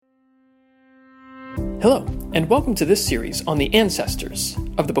Hello, and welcome to this series on the ancestors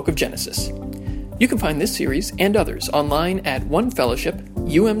of the Book of Genesis. You can find this series and others online at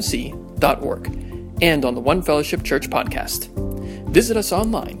onefellowshipumc.org and on the One Fellowship Church podcast. Visit us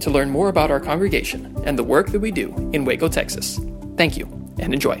online to learn more about our congregation and the work that we do in Waco, Texas. Thank you,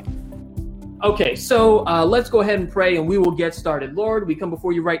 and enjoy. Okay, so let's go ahead and pray and we will get started. Lord, we come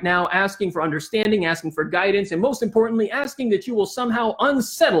before you right now asking for understanding, asking for guidance, and most importantly, asking that you will somehow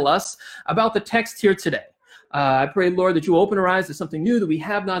unsettle us about the text here today. I pray, Lord, that you will open our eyes to something new that we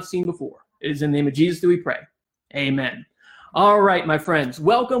have not seen before. It is in the name of Jesus that we pray. Amen. All right, my friends,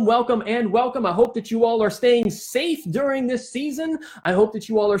 welcome. I hope that you all are staying safe during this season. I hope that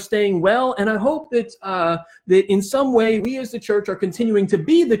you all are staying well, and I hope that that in some way we as the church are continuing to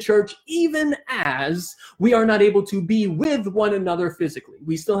be the church even as we are not able to be with one another physically.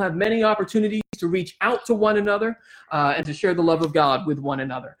 We still have many opportunities to reach out to one another and to share the love of God with one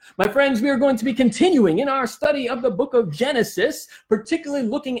another. My friends, we are going to be continuing in our study of the book of Genesis, particularly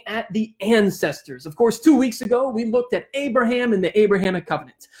looking at the ancestors. Of course, 2 weeks ago, we looked at Abraham and the Abrahamic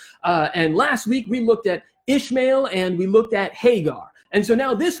covenant. And last week, we looked at Ishmael and we looked at Hagar. And so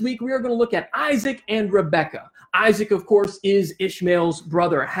now this week, we are going to look at Isaac and Rebekah. Isaac, of course, is Ishmael's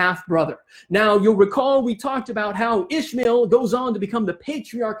brother, half-brother. Now, you'll recall we talked about how Ishmael goes on to become the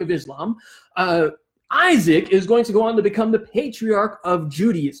patriarch of Islam. Isaac is going to go on to become the patriarch of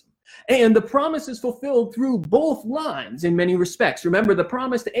Judaism. And the promise is fulfilled through both lines in many respects. Remember, the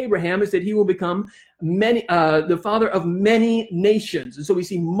promise to Abraham is that he will become the father of many nations. And so we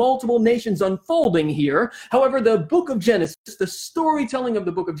see multiple nations unfolding here. However, the book of Genesis, the storytelling of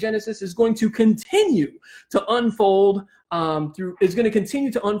the book of Genesis is going to continue to unfold through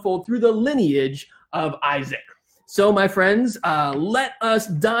the lineage of Isaac. So, my friends, let us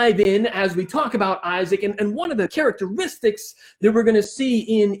dive in as we talk about Isaac. And one of the characteristics that we're going to see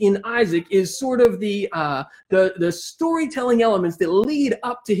in Isaac is sort of the storytelling elements that lead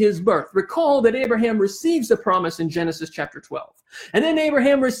up to his birth. Recall that Abraham receives the promise in Genesis chapter 12. And then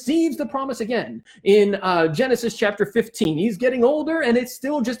Abraham receives the promise again in Genesis chapter 15. He's getting older, and it's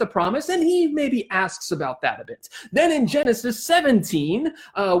still just a promise, and he maybe asks about that a bit. Then in Genesis 17,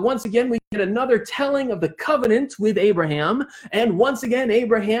 once again, we get another telling of the covenant with Abraham. And once again,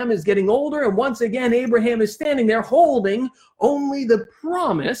 Abraham is getting older. And once again, Abraham is standing there holding only the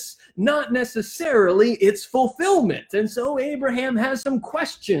promise, not necessarily its fulfillment. And so Abraham has some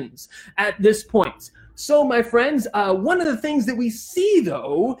questions at this point. So, my friends, one of the things that we see,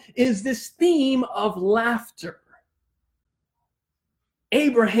 though, is this theme of laughter.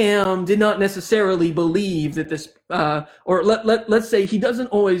 Abraham did not necessarily believe that this, or let's say he doesn't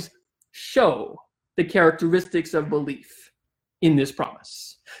always show the characteristics of belief in this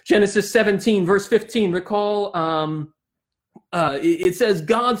promise. Genesis 17, verse 15, recall, it says,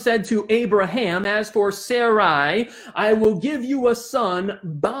 God said to Abraham, as for Sarai, I will give you a son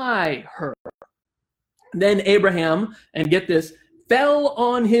by her. Then Abraham, and get this, fell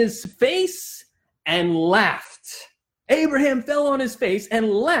on his face and laughed. Abraham fell on his face and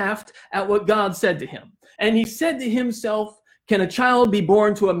laughed at what God said to him. And he said to himself, can a child be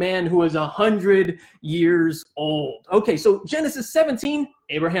born to a man who is 100 years old? Okay, so Genesis 17,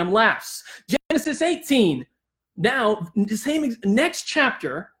 Abraham laughs. Genesis 18, now, the same next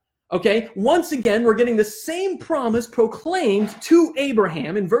chapter, okay, once again, we're getting the same promise proclaimed to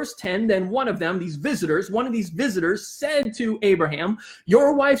Abraham in verse 10. Then one of these visitors said to Abraham,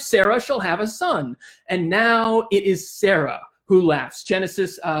 your wife Sarah shall have a son. And now it is Sarah who laughs.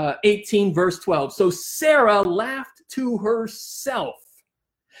 Genesis 18, verse 12. So Sarah laughed to herself,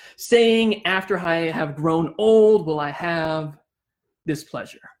 saying, after I have grown old, will I have this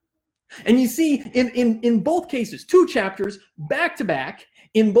pleasure. And you see, in both cases, 2 chapters back to back,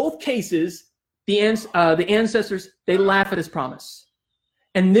 in both cases, the ancestors, they laugh at his promise.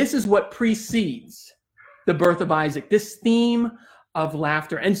 And this is what precedes the birth of Isaac, this theme of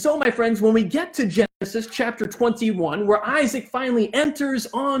laughter. And so, my friends, when we get to Genesis chapter 21, where Isaac finally enters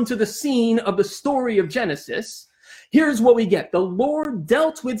onto the scene of the story of Genesis, here's what we get. The Lord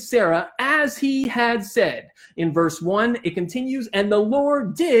dealt with Sarah as he had said. In verse 1, it continues, and the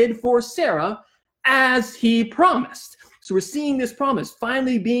Lord did for Sarah as he promised. So we're seeing this promise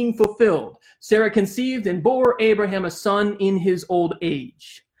finally being fulfilled. Sarah conceived and bore Abraham a son in his old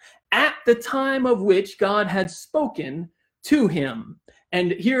age, at the time of which God had spoken to him.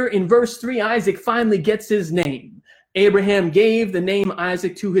 And here in verse 3, Isaac finally gets his name. Abraham gave the name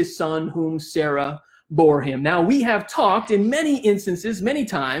Isaac to his son, whom Sarah bore him. Now, we have talked in many instances, many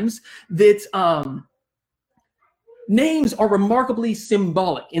times, that names are remarkably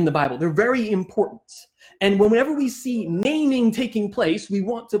symbolic in the Bible. They're very important. And whenever we see naming taking place, we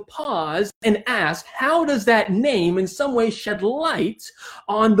want to pause and ask, how does that name in some way shed light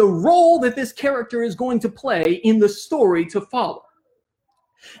on the role that this character is going to play in the story to follow?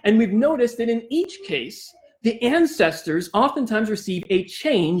 And we've noticed that in each case, the ancestors oftentimes receive a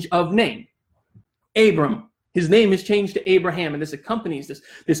change of name. Abram, his name is changed to Abraham, and this accompanies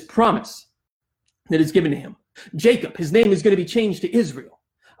this promise that is given to him. Jacob, his name is going to be changed to Israel.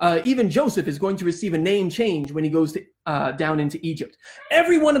 Even Joseph is going to receive a name change when he goes down into Egypt.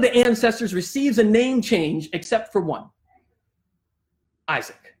 Every one of the ancestors receives a name change except for one,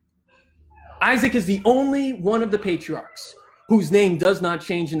 Isaac. Isaac is the only one of the patriarchs whose name does not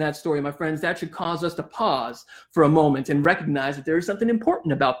change in that story. My friends, that should cause us to pause for a moment and recognize that there is something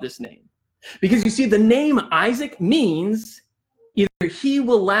important about this name. Because you see, the name Isaac means either he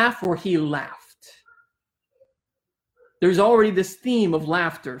will laugh or he laughed. There's already this theme of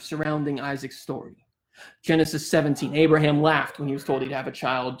laughter surrounding Isaac's story. Genesis 17, Abraham laughed when he was told he'd have a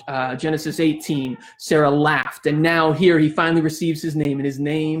child. Genesis 18, Sarah laughed. And now here he finally receives his name, and his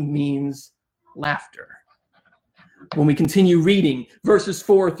name means laughter. When we continue reading verses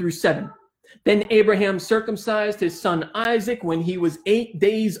 4 through 7, then Abraham circumcised his son Isaac when he was 8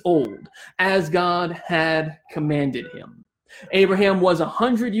 days old, as God had commanded him. Abraham was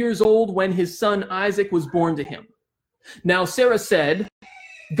 100 years old when his son Isaac was born to him. Now Sarah said,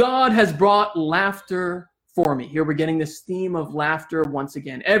 God has brought laughter for me. Here we're getting this theme of laughter once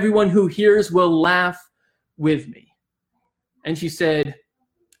again. Everyone who hears will laugh with me. And she said,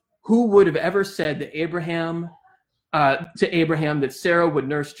 who would have ever said that Abraham that Sarah would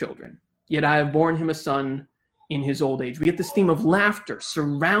nurse children? Yet I have borne him a son in his old age. We get this theme of laughter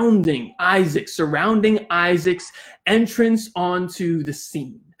surrounding Isaac's entrance onto the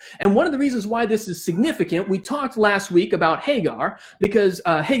scene. And one of the reasons why this is significant, we talked last week about Hagar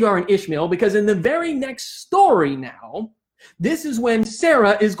and Ishmael, because in the very next story now, this is when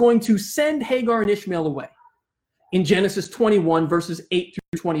Sarah is going to send Hagar and Ishmael away in Genesis 21, verses 8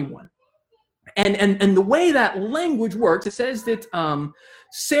 through 21. And the way that language works, it says that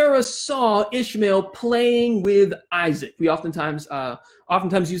Sarah saw Ishmael playing with Isaac. We oftentimes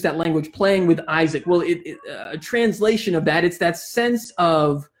use that language, playing with Isaac. Well, a translation of that, it's that sense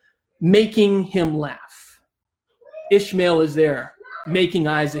of making him laugh. Ishmael is there making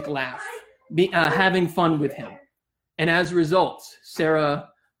Isaac laugh, having fun with him. And as a result, Sarah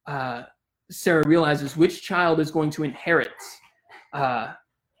realizes which child is going to inherit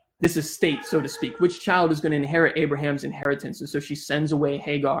this estate, so to speak, which child is going to inherit Abraham's inheritance. And so she sends away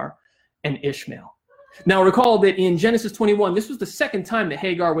Hagar and Ishmael. Now recall that in Genesis 21, this was the second time that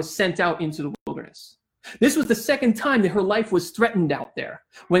Hagar was sent out into the wilderness. This was the second time that her life was threatened out there,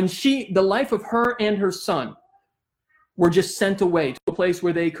 when the life of her and her son were just sent away to a place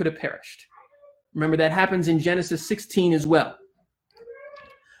where they could have perished. Remember, that happens in Genesis 16 as well.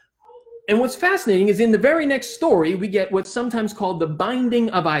 And what's fascinating is in the very next story, we get what's sometimes called the binding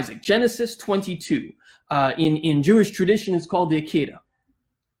of Isaac, Genesis 22. In Jewish tradition, it's called the Akedah.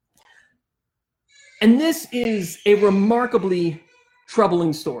 And this is a remarkably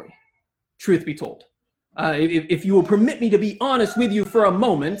troubling story, truth be told. If you will permit me to be honest with you for a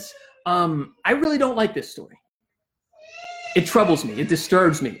moment, I really don't like this story. It troubles me, it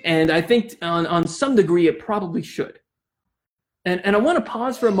disturbs me, and I think on some degree it probably should. And I want to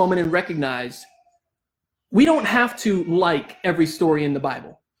pause for a moment and recognize we don't have to like every story in the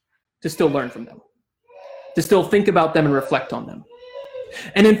Bible to still learn from them, to still think about them and reflect on them.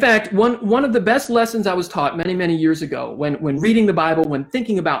 And in fact, one of the best lessons I was taught many, many years ago when reading the Bible, when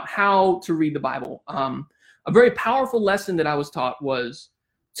thinking about how to read the Bible, a very powerful lesson that I was taught was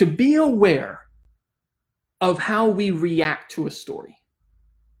to be aware of how we react to a story,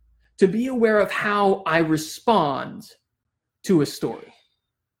 to be aware of how I respond to a story.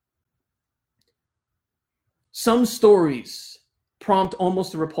 Some stories prompt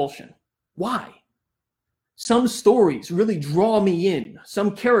almost a repulsion. Why? Some stories really draw me in.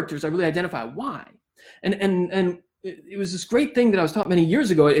 Some characters I really identify. Why? And it was this great thing that I was taught many years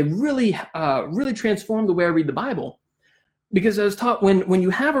ago. It really transformed the way I read the Bible, because I was taught when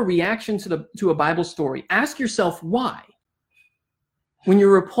you have a reaction to a Bible story, ask yourself why. When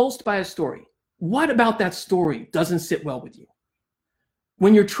you're repulsed by a story, what about that story doesn't sit well with you?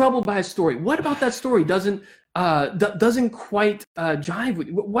 When you're troubled by a story, what about that story doesn't quite jive with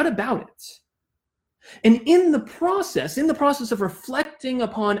you? What about it? And in the process of reflecting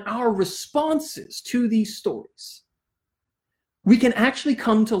upon our responses to these stories, we can actually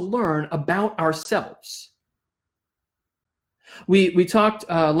come to learn about ourselves. We talked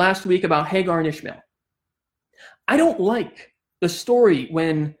last week about Hagar and Ishmael. I don't like the story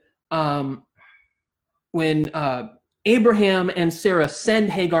when when Abraham and Sarah send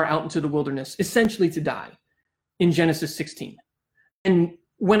Hagar out into the wilderness, essentially to die, in Genesis 16. And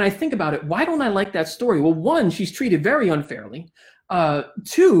when I think about it, why don't I like that story? Well, one, she's treated very unfairly.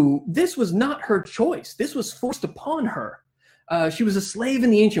 Two, this was not her choice. This was forced upon her. She was a slave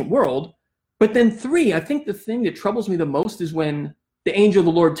in the ancient world. But then three, I think the thing that troubles me the most is when the angel of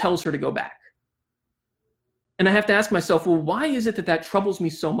the Lord tells her to go back. And I have to ask myself, well, why is it that that troubles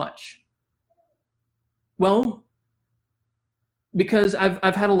me so much? Well, because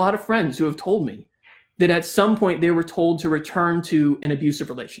I've had a lot of friends who have told me that at some point they were told to return to an abusive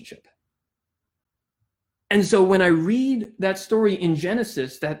relationship. And so when I read that story in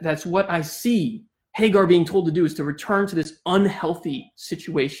Genesis, that's what I see Hagar being told to do, is to return to this unhealthy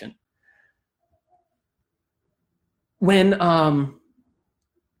situation. When I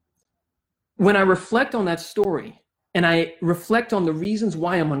reflect on that story and I reflect on the reasons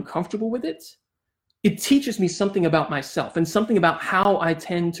why I'm uncomfortable with it, it teaches me something about myself and something about how I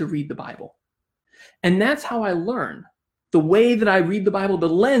tend to read the Bible. And that's how I learn the way that I read the Bible, the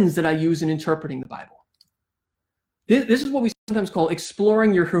lens that I use in interpreting the Bible. This is what we sometimes call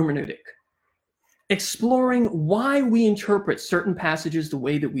exploring your hermeneutic, exploring why we interpret certain passages the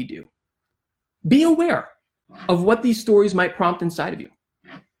way that we do. Be aware of what these stories might prompt inside of you.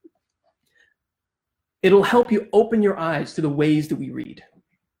 It'll help you open your eyes to the ways that we read.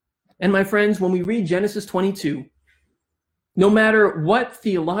 And my friends, when we read Genesis 22, no matter what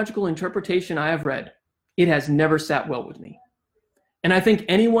theological interpretation I have read, it has never sat well with me. And I think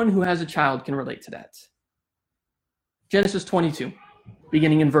anyone who has a child can relate to that. Genesis 22,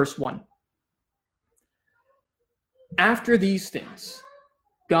 beginning in verse 1. After these things,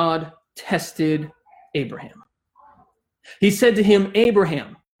 God tested Abraham. He said to him,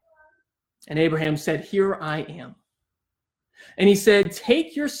 Abraham. And Abraham said, here I am. And he said,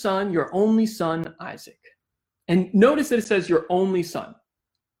 take your son, your only son, Isaac. And notice that it says your only son.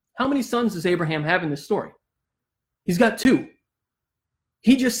 How many sons does Abraham have in this story? He's got two.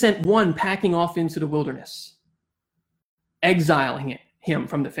 He just sent one packing off into the wilderness, exiling him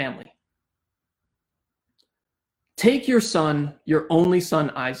from the family. Take your son, your only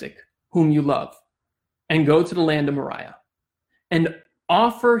son, Isaac, whom you love, and go to the land of Moriah, and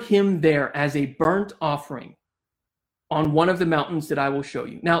offer him there as a burnt offering on one of the mountains that I will show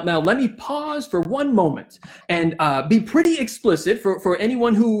you. Now let me pause for one moment and be pretty explicit for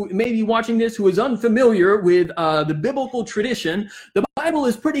anyone who may be watching this who is unfamiliar with the biblical tradition. The Bible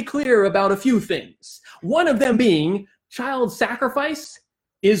is pretty clear about a few things. One of them being child sacrifice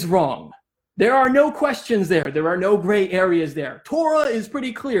is wrong. There are no questions there. There are no gray areas there. Torah is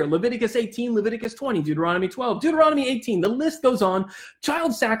pretty clear. Leviticus 18, Leviticus 20, Deuteronomy 12, Deuteronomy 18. The list goes on.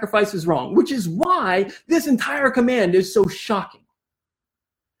 Child sacrifice is wrong, which is why this entire command is so shocking.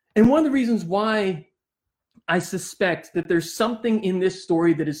 And one of the reasons why I suspect that there's something in this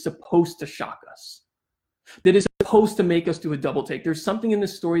story that is supposed to shock us, that is supposed to make us do a double take. There's something in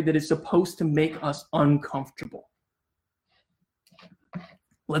this story that is supposed to make us uncomfortable.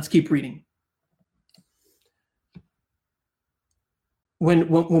 Let's keep reading.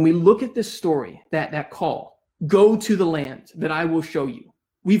 When we look at this story, that call, go to the land that I will show you,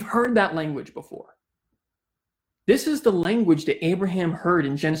 we've heard that language before. This is the language that Abraham heard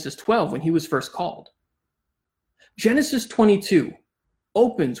in Genesis 12 when he was first called. Genesis 22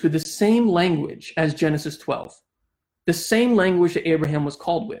 opens with the same language as Genesis 12, the same language that Abraham was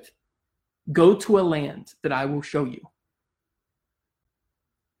called with. Go to a land that I will show you.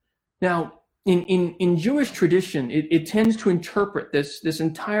 Now, in Jewish tradition, it tends to interpret this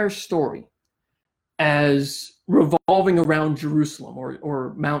entire story as revolving around Jerusalem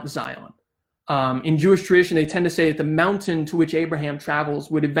or Mount Zion. In Jewish tradition, they tend to say that the mountain to which Abraham travels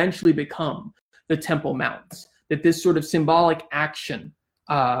would eventually become the Temple Mount, that this sort of symbolic action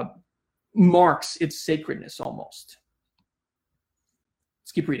marks its sacredness almost.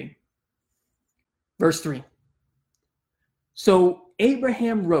 Let's keep reading. Verse 3. So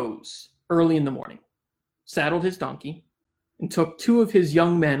Abraham rose early in the morning, saddled his donkey, and took two of his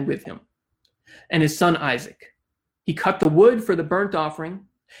young men with him, and his son Isaac. He cut the wood for the burnt offering.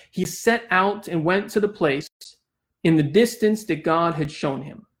 He set out and went to the place in the distance that God had shown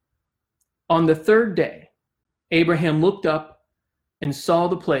him. On the third day, Abraham looked up and saw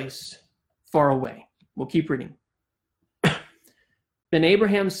the place far away. We'll keep reading. Then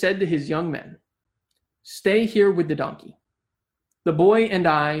Abraham said to his young men, stay here with the donkey. The boy and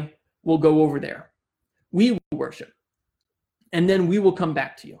I will go over there. We will worship, and then we will come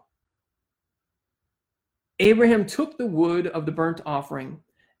back to you. Abraham took the wood of the burnt offering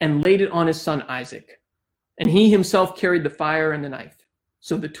and laid it on his son Isaac, and he himself carried the fire and the knife.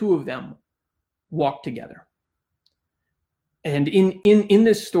 So the two of them walk together. And in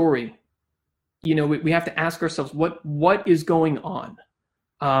this story, we have to ask ourselves what is going on.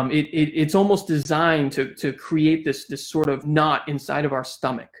 It's almost designed to create this sort of knot inside of our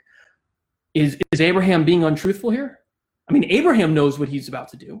stomach. Is Abraham being untruthful here? I mean, Abraham knows what he's about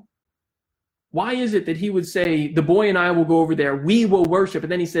to do. Why is it that he would say, the boy and I will go over there, we will worship,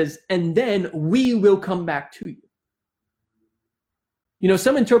 and then he says, and then we will come back to you?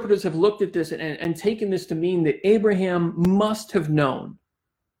 Some interpreters have looked at this and taken this to mean that Abraham must have known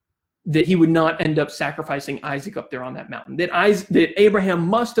that he would not end up sacrificing Isaac up there on that mountain. That Abraham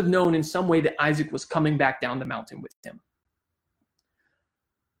must have known in some way that Isaac was coming back down the mountain with him.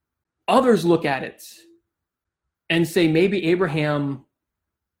 Others look at it and say maybe Abraham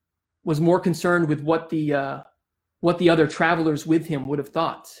was more concerned with what the other travelers with him would have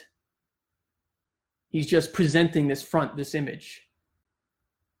thought. He's just presenting this image.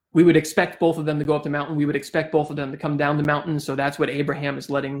 We would expect both of them to go up the mountain. We would expect both of them to come down the mountain. So that's what Abraham is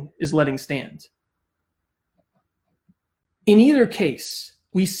letting stand. In either case,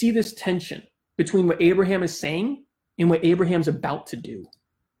 we see this tension between what Abraham is saying and what Abraham's about to do.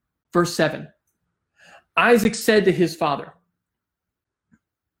 Verse 7, Isaac said to his father,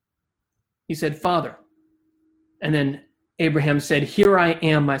 he said, Father. And then Abraham said, Here I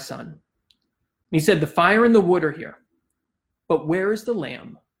am, my son. And he said, The fire and the wood are here, but where is the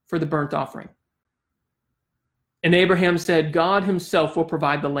lamb for the burnt offering? And Abraham said, God himself will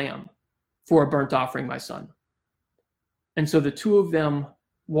provide the lamb for a burnt offering, my son. And so the two of them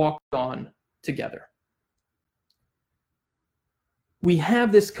walked on together. We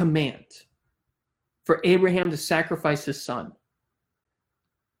have this command for Abraham to sacrifice his son.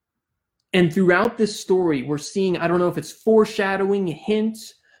 And throughout this story, we're seeing, I don't know if it's foreshadowing,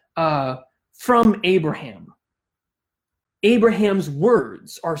 hints from Abraham. Abraham's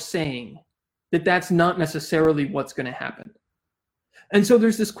words are saying that that's not necessarily what's going to happen. And so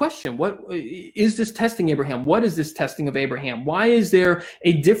there's this question, what is this testing Abraham? What is this testing of Abraham? Why is there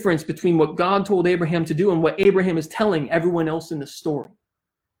a difference between what God told Abraham to do and what Abraham is telling everyone else in the story?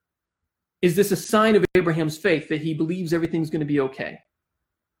 Is this a sign of Abraham's faith that he believes everything's going to be okay?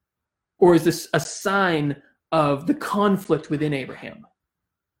 Or is this a sign of the conflict within Abraham,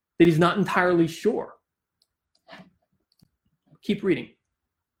 that he's not entirely sure? Keep reading.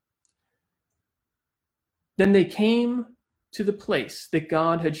 Then they came to the place that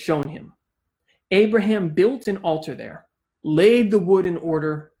God had shown him. Abraham built an altar there, laid the wood in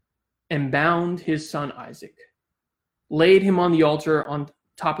order, and bound his son Isaac, laid him on the altar on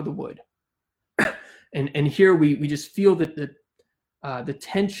top of the wood. And here we just feel that the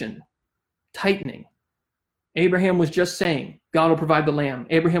tension tightening. Abraham was just saying, God will provide the lamb.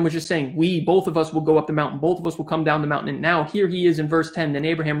 Abraham was just saying, both of us will go up the mountain. Both of us will come down the mountain. And now here he is in verse 10. Then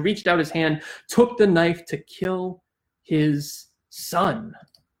Abraham reached out his hand, took the knife to kill his son.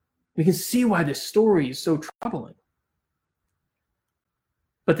 We can see why this story is so troubling.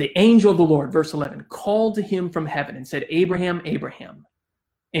 But the angel of the Lord, verse 11, called to him from heaven and said, Abraham, Abraham.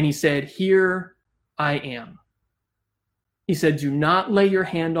 And he said, Here I am. He said, Do not lay your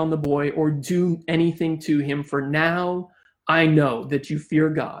hand on the boy or do anything to him, for now I know that you fear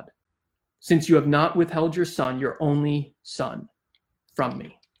God, since you have not withheld your son, your only son, from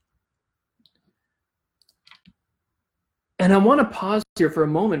me. And I want to pause here for a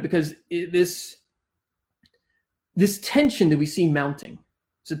moment because this tension that we see mounting,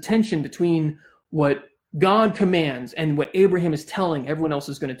 it's a tension between what God commands and what Abraham is telling everyone else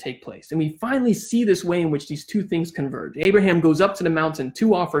is going to take place. And we finally see this way in which these two things converge. Abraham goes up to the mountain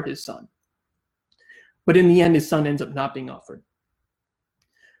to offer his son. But in the end, his son ends up not being offered.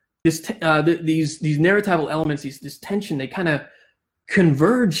 These narratival elements, this tension, they kind of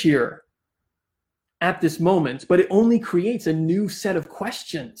converge here at this moment, but it only creates a new set of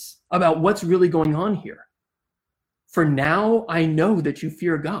questions about what's really going on here. For now, I know that you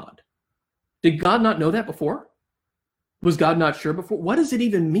fear God. Did God not know that before? Was God not sure before? What does it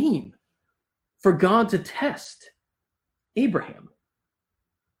even mean for God to test Abraham?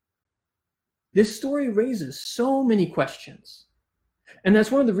 This story raises so many questions. And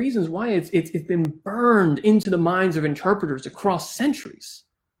that's one of the reasons why it's been burned into the minds of interpreters across centuries.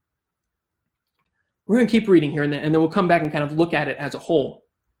 We're going to keep reading here, and then we'll come back and kind of look at it as a whole.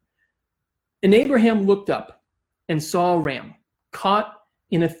 And Abraham looked up and saw a ram caught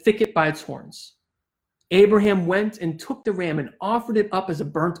in a thicket by its horns. Abraham went and took the ram and offered it up as a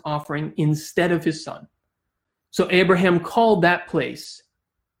burnt offering instead of his son. So Abraham called that place,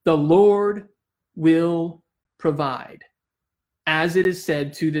 The Lord will provide, as it is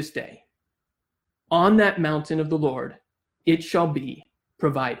said to this day. On that mountain of the Lord, it shall be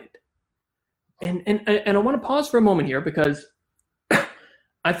provided. And I want to pause for a moment here because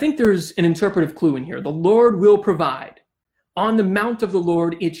I think there's an interpretive clue in here. The Lord will provide. On the mount of the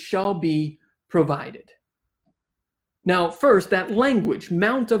Lord it shall be provided. Now, first, that language,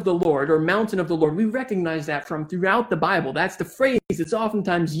 mount of the Lord or mountain of the Lord, we recognize that from throughout the Bible. That's the phrase that's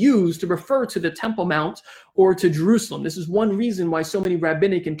oftentimes used to refer to the Temple Mount or to Jerusalem. This is one reason why so many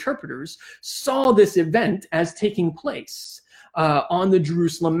rabbinic interpreters saw this event as taking place on the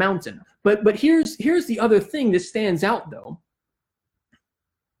Jerusalem mountain. But here's the other thing that stands out, though.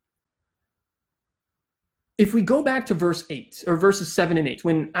 If we go back to verse 8, or verses 7 and 8,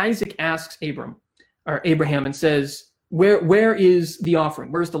 when Isaac asks Abraham and says, where is the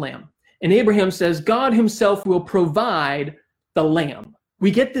offering? Where's the lamb? And Abraham says, God himself will provide the lamb. We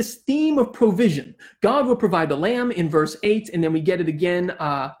get this theme of provision. God will provide the lamb in verse 8, and then we get it again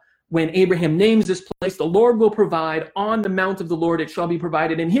when Abraham names this place, the Lord will provide. On the mount of the Lord it shall be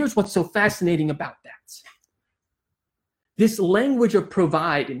provided. And here's what's so fascinating about that. This language of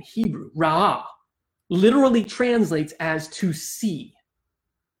provide in Hebrew, ra'ah, literally translates as to see.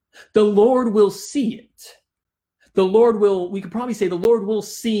 The Lord will see it. We could probably say the Lord will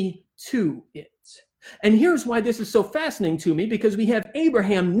see to it. And here's why this is so fascinating to me, because we have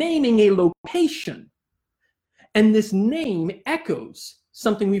Abraham naming a location. And this name echoes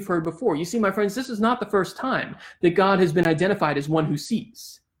something we've heard before. You see, my friends, this is not the first time that God has been identified as one who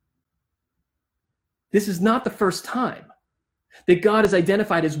sees. This is not the first time that God is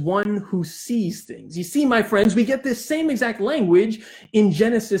identified as one who sees things. You see, my friends, we get this same exact language in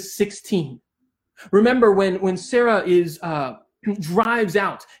Genesis 16. Remember when Sarah drives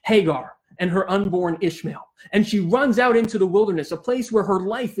out Hagar and her unborn Ishmael, and she runs out into the wilderness, a place where her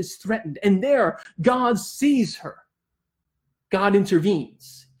life is threatened, and there God sees her. God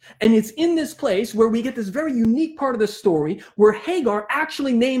intervenes. And it's in this place where we get this very unique part of the story where Hagar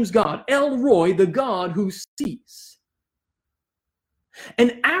actually names God, El Roi, the God who sees.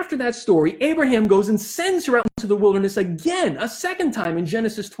 And after that story, Abraham goes and sends her out into the wilderness again, a second time in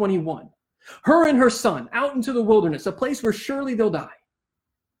Genesis 21. Her and her son out into the wilderness, a place where surely they'll die.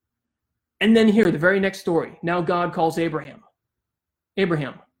 And then here, the very next story, now God calls Abraham.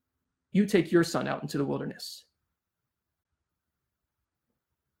 Abraham, you take your son out into the wilderness.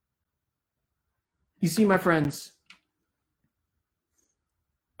 You see, my friends,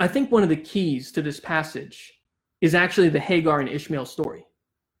 I think one of the keys to this passage is actually the Hagar and Ishmael story.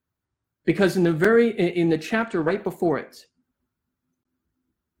 Because in the chapter right before it,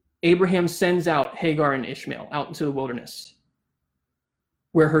 Abraham sends out Hagar and Ishmael out into the wilderness,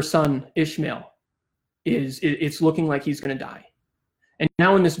 where her son Ishmael it's looking like he's going to die. And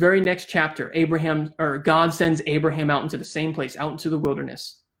now in this very next chapter, God sends Abraham out into the same place, out into the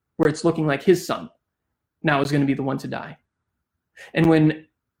wilderness, where it's looking like his son now is going to be the one to die. And when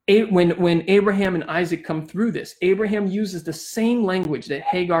Abraham and Isaac come through this, Abraham uses the same language that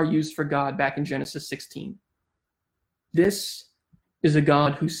Hagar used for God back in Genesis 16. This is a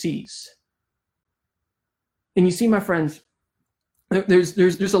God who sees. And you see, my friends,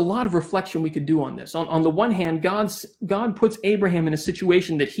 there's a lot of reflection we could do on this. On the one hand, God puts Abraham in a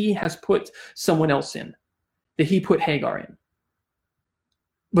situation that he has put someone else in, that he put Hagar in.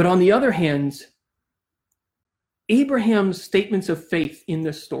 But on the other hand, Abraham's statements of faith in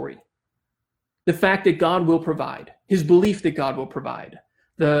this story, the fact that God will provide, his belief that God will provide,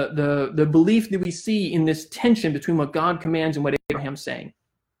 the belief that we see in this tension between what God commands and what Abraham's saying,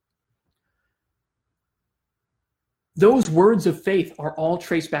 those words of faith are all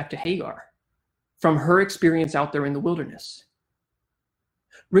traced back to Hagar from her experience out there in the wilderness.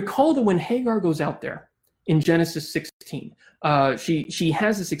 Recall that when Hagar goes out there in Genesis 16, she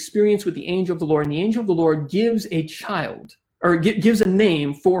has this experience with the angel of the Lord, and the angel of the Lord gives a child, or gives a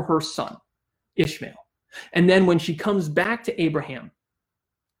name for her son, Ishmael. And then when she comes back to Abraham,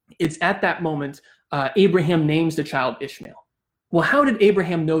 it's at that moment Abraham names the child Ishmael. Well, how did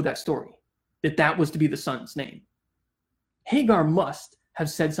Abraham know that story, that was to be the son's name? Hagar must have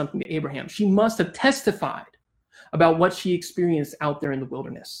said something to Abraham. She must have testified about what she experienced out there in the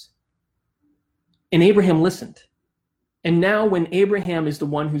wilderness. And Abraham listened. And now when Abraham is the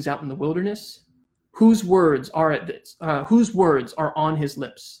one who's out in the wilderness, whose words are on his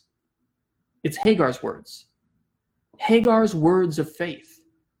lips? It's Hagar's words. Hagar's words of faith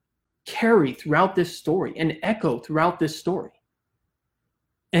carry throughout this story and echo throughout this story.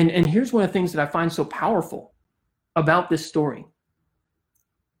 And here's one of the things that I find so powerful about this story.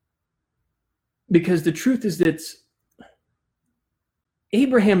 Because the truth is that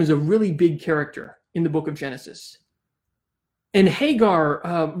Abraham is a really big character in the book of Genesis. And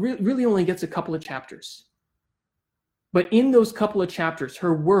Hagar really only gets a couple of chapters. But in those couple of chapters,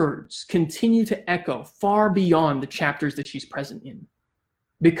 her words continue to echo far beyond the chapters that she's present in,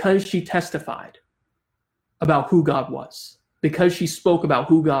 because she testified about who God was, because she spoke about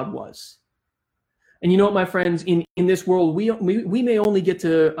who God was. And you know what, my friends, in this world, we may only get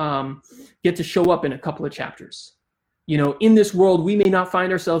to show up in a couple of chapters. You know, in this world, we may not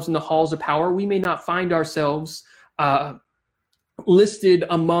find ourselves in the halls of power. We may not find ourselves listed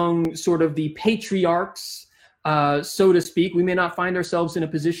among sort of the patriarchs, so to speak. We may not find ourselves in a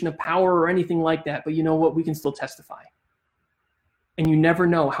position of power or anything like that. But you know what? We can still testify. And you never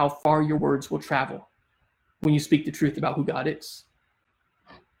know how far your words will travel when you speak the truth about who God is.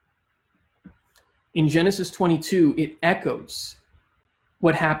 In Genesis 22, it echoes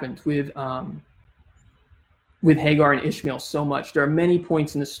what happened with Hagar and Ishmael so much. There are many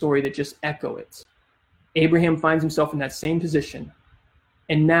points in the story that just echo it. Abraham finds himself in that same position.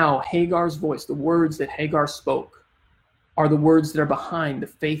 And now Hagar's voice, the words that Hagar spoke, are the words that are behind the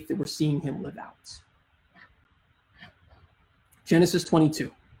faith that we're seeing him live out. Genesis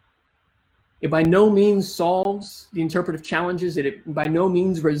 22. It by no means solves the interpretive challenges. It by no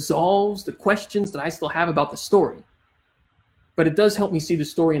means resolves the questions that I still have about the story. But it does help me see the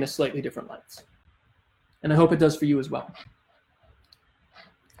story in a slightly different light. And I hope it does for you as well.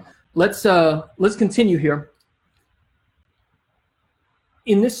 Let's continue here.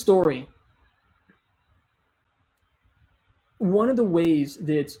 In this story, one of the ways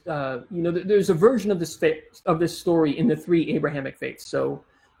that there's a version of this story in the three Abrahamic faiths. So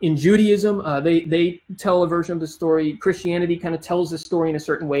in Judaism, they tell a version of the story. Christianity kind of tells this story in a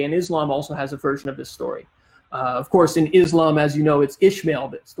certain way, and Islam also has a version of this story. Of course, in Islam, as you know, it's Ishmael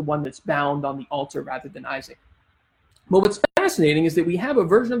that's the one that's bound on the altar rather than Isaac. But what's fascinating is that we have a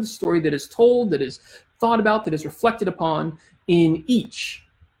version of the story that is told, that is thought about, that is reflected upon in each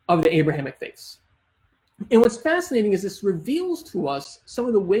of the Abrahamic faiths. And what's fascinating is this reveals to us some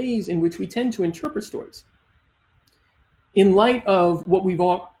of the ways in which we tend to interpret stories in light of what we've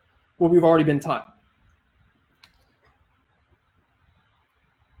already been taught.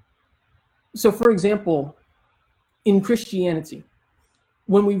 So, for example, in Christianity,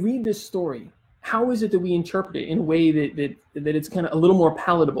 when we read this story, how is it that we interpret it in a way that it's kind of a little more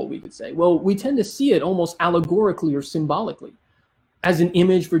palatable, we could say? Well, we tend to see it almost allegorically or symbolically as an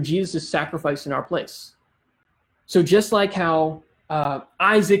image for Jesus' sacrifice in our place. So just like how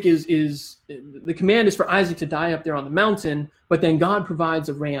Isaac is the command is for Isaac to die up there on the mountain, but then God provides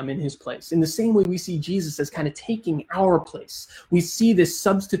a ram in his place. In the same way, we see Jesus as kind of taking our place. We see this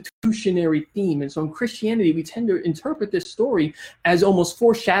substitutionary theme. And so in Christianity, we tend to interpret this story as almost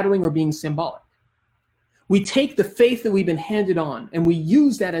foreshadowing or being symbolic. We take the faith that we've been handed on and we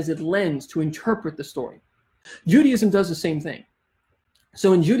use that as a lens to interpret the story. Judaism does the same thing.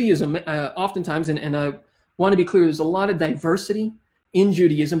 So in Judaism, oftentimes, and I want to be clear, there's a lot of diversity in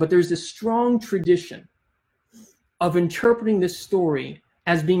Judaism, but there's this strong tradition of interpreting this story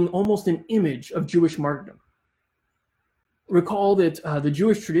as being almost an image of Jewish martyrdom. Recall that the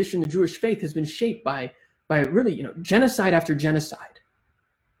Jewish tradition, the Jewish faith has been shaped by really, genocide after genocide.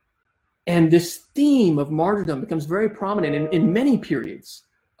 And this theme of martyrdom becomes very prominent in many periods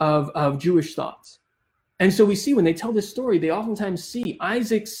of Jewish thought. And so we see when they tell this story, they oftentimes see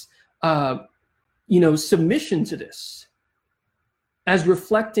Isaac's submission to this as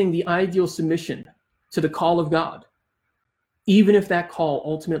reflecting the ideal submission to the call of God, even if that call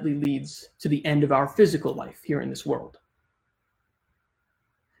ultimately leads to the end of our physical life here in this world.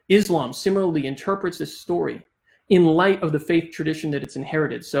 Islam similarly interprets this story in light of the faith tradition that it's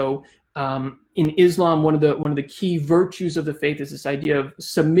inherited. So in Islam, one of the key virtues of the faith is this idea of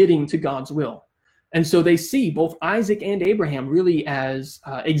submitting to God's will. And so they see both Isaac and Abraham really as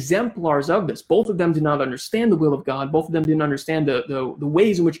exemplars of this. Both of them did not understand the will of God. Both of them didn't understand the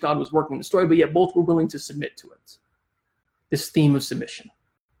ways in which God was working in the story, but yet both were willing to submit to it. This theme of submission.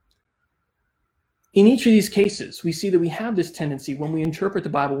 In each of these cases, we see that we have this tendency when we interpret the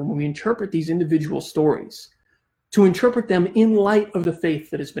Bible, when we interpret these individual stories, to interpret them in light of the faith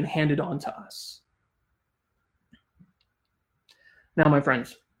that has been handed on to us. Now, my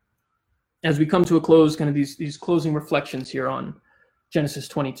friends, as we come to a close, kind of these closing reflections here on Genesis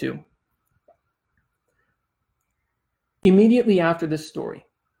 22. Immediately after this story,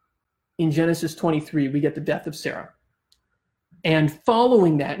 in Genesis 23, we get the death of Sarah. And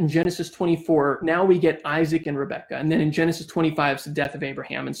following that, in Genesis 24, now we get Isaac and Rebekah. And then in Genesis 25, it's the death of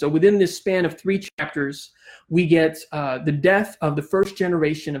Abraham. And so within this span of 3 chapters, we get the death of the first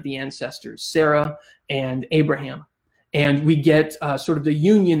generation of the ancestors, Sarah and Abraham. And we get sort of the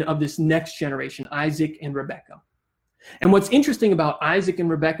union of this next generation, Isaac and Rebekah. And what's interesting about Isaac and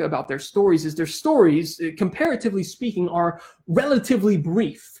Rebekah, about their stories, is their stories, comparatively speaking, are relatively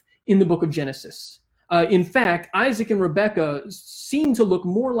brief in the book of Genesis. In fact, Isaac and Rebekah seem to look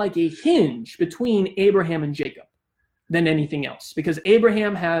more like a hinge between Abraham and Jacob than anything else, because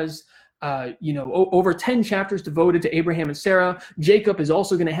Abraham has over 10 chapters devoted to Abraham and Sarah. Jacob is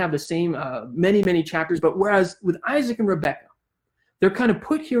also going to have the same many chapters, but whereas with Isaac and Rebekah, they're kind of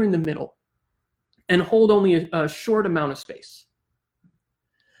put here in the middle and hold only a short amount of space.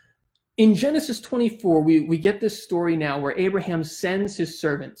 In Genesis 24, we get this story now where Abraham sends his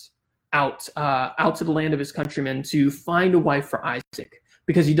servants out to the land of his countrymen to find a wife for Isaac,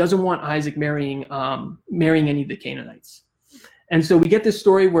 because he doesn't want Isaac marrying any of the Canaanites. And so we get this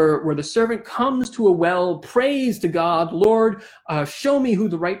story where the servant comes to a well, prays to God, Lord, show me who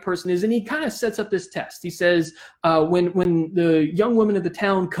the right person is. And he kind of sets up this test. He says, when the young women of the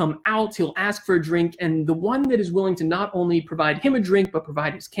town come out, he'll ask for a drink. And the one that is willing to not only provide him a drink, but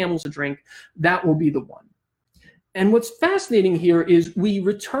provide his camels a drink, that will be the one. And what's fascinating here is we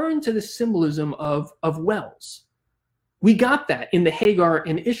return to the symbolism of wells. We got that in the Hagar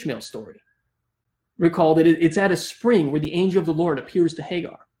and Ishmael story. Recall that it's at a spring where the angel of the Lord appears to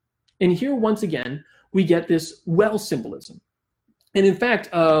Hagar. And here, once again, we get this well symbolism. And in fact,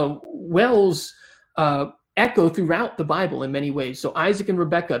 wells echo throughout the Bible in many ways. So Isaac and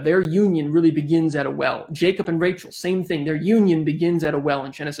Rebekah, their union really begins at a well. Jacob and Rachel, same thing. Their union begins at a well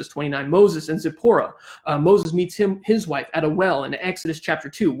in Genesis 29. Moses and Zipporah, Moses meets his wife at a well in Exodus chapter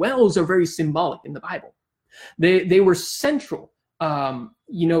 2. Wells are very symbolic in the Bible. They were central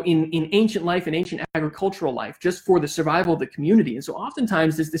in ancient life and ancient agricultural life, just for the survival of the community. And so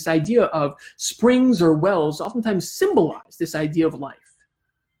oftentimes there's this idea of springs or wells oftentimes symbolize this idea of life.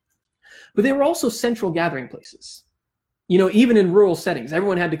 But they were also central gathering places. Even in rural settings,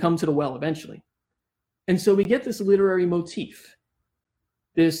 everyone had to come to the well eventually. And so we get this literary motif,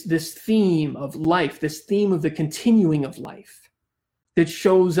 this theme of life, this theme of the continuing of life that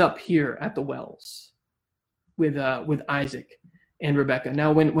shows up here at the wells with Isaac and Rebekah.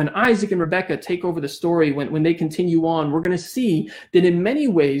 Now, when Isaac and Rebekah take over the story, when they continue on, we're going to see that in many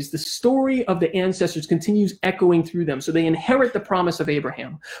ways, the story of the ancestors continues echoing through them. So they inherit the promise of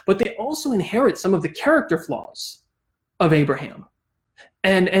Abraham, but they also inherit some of the character flaws of Abraham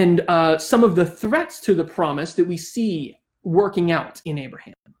and some of the threats to the promise that we see working out in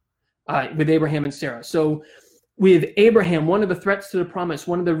Abraham, with Abraham and Sarah. So with Abraham, one of the threats to the promise,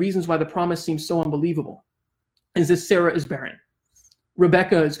 one of the reasons why the promise seems so unbelievable, is that Sarah is barren.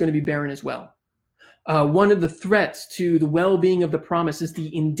 Rebekah is going to be barren as well. One of the threats to the well-being of the promise is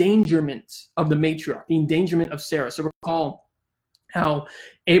the endangerment of the matriarch, the endangerment of Sarah. So recall how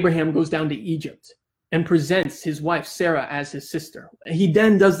Abraham goes down to Egypt and presents his wife Sarah as his sister. He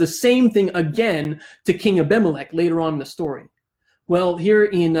then does the same thing again to King Abimelech later on in the story. Well, here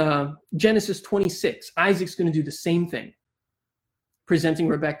in Genesis 26, Isaac's going to do the same thing, presenting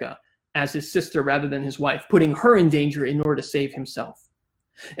Rebekah as his sister rather than his wife, putting her in danger in order to save himself.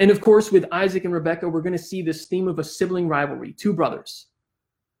 And of course, with Isaac and Rebekah, we're going to see this theme of a sibling rivalry, two brothers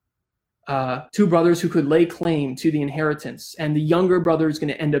who could lay claim to the inheritance, and the younger brother is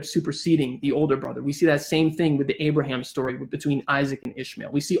going to end up superseding the older brother. We see that same thing with the Abraham story between Isaac and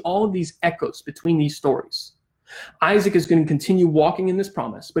Ishmael. We see all of these echoes between these stories. Isaac is going to continue walking in this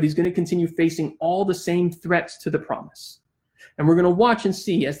promise, but he's going to continue facing all the same threats to the promise. And we're going to watch and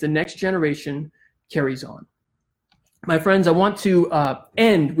see as the next generation carries on. My friends, I want to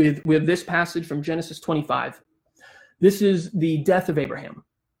end with this passage from Genesis 25. This is the death of Abraham.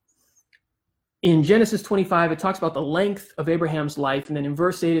 In Genesis 25, it talks about the length of Abraham's life. And then in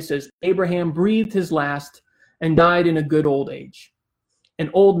verse 8, it says, Abraham breathed his last and died in a good old age, an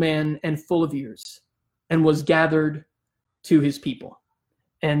old man and full of years, and was gathered to his people.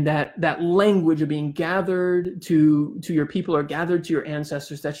 And that language of being gathered to your people or gathered to your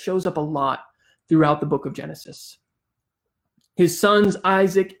ancestors, that shows up a lot throughout the book of Genesis. His sons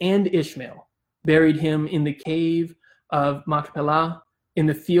Isaac and Ishmael buried him in the cave of Machpelah in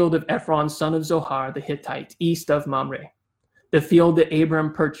the field of Ephron, son of Zohar, the Hittite, east of Mamre, the field that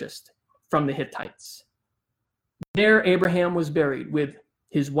Abram purchased from the Hittites. There Abraham was buried with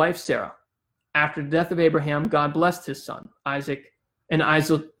his wife Sarah. After the death of Abraham, God blessed his son Isaac, and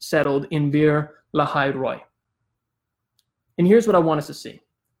Isaac settled in Beer Lahai Roi. And here's what I want us to see,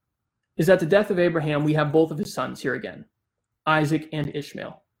 is that the death of Abraham, we have both of his sons here again, Isaac and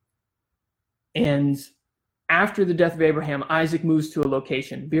Ishmael. And after the death of Abraham, Isaac moves to a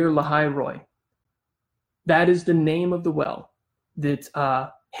location, Beer Lahai Roi. That is the name of the well that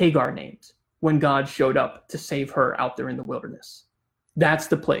Hagar named when God showed up to save her out there in the wilderness. That's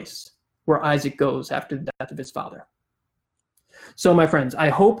the place where Isaac goes after the death of his father. So, my friends, I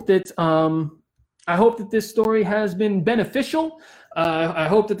hope that this story has been beneficial. I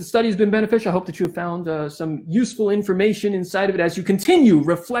hope that the study has been beneficial. I hope that you have found some useful information inside of it as you continue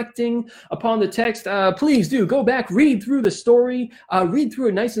reflecting upon the text. Please do go back, read through the story, read through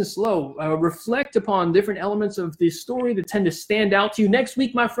it nice and slow. Reflect upon different elements of the story that tend to stand out to you. Next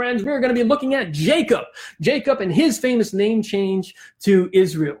week, my friends, we're going to be looking at Jacob and his famous name change to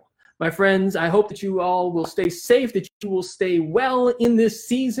Israel. My friends, I hope that you all will stay safe, that you will stay well in this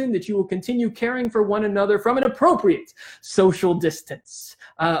season, that you will continue caring for one another from an appropriate social distance.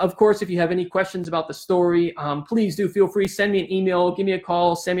 Of course, if you have any questions about the story, please do feel free, send me an email, give me a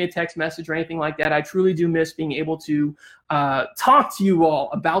call, send me a text message or anything like that. I truly do miss being able to talk to you all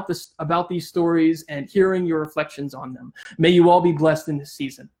about these stories and hearing your reflections on them. May you all be blessed in this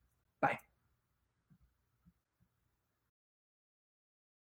season.